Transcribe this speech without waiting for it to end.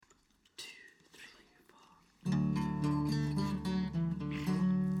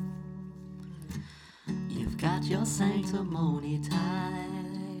got your sanctimony tied.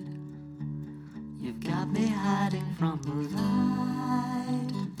 You've got me hiding from the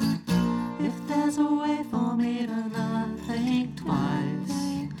light. If there's a way for me to not think twice,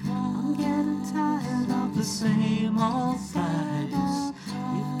 I'm getting tired of the same old price.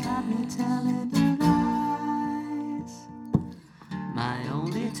 You've got me telling you lies. My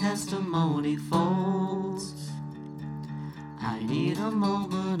only testimony folds. I need a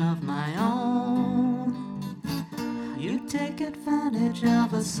moment of my own. You take advantage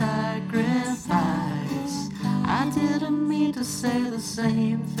of a sacrifice. I didn't mean to say the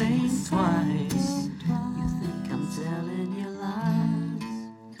same thing twice. You think I'm telling you lies?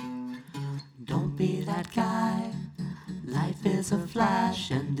 Don't be that guy. Life is a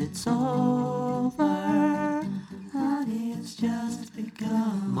flash and it's over. Honey, it's just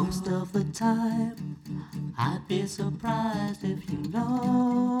begun. Most of the time, I'd be surprised if you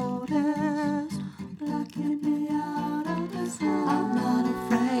noticed. Blocking me out of this world. I'm not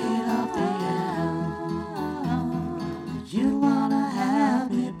afraid of the end. You wanna have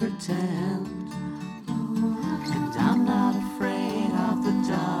me pretend. And I'm not afraid of the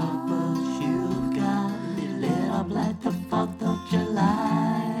dark, but you've got me lit up like the 4th of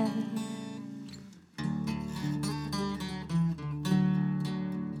July.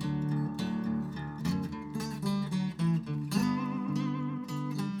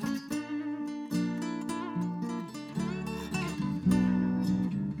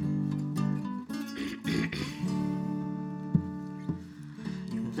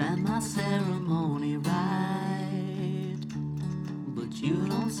 Plan my ceremony right, but you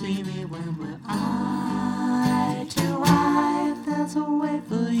don't see me when we're eye to eye. If there's a way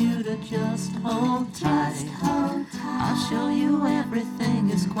for you to just hold tight, I'll show you everything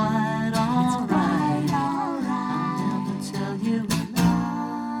is quite alright. I'll never tell you a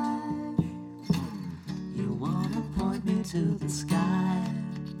lie. You wanna point me to the sky,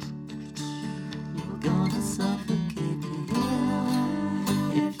 you're gonna suffocate me.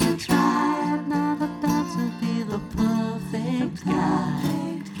 If you try, I'm not about to be the perfect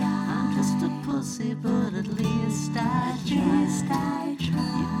guy. I'm just a pussy, but at least I try.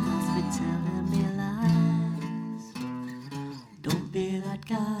 You must be telling me lies. Don't be that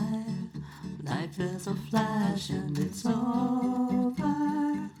guy. Life is a flash and it's over.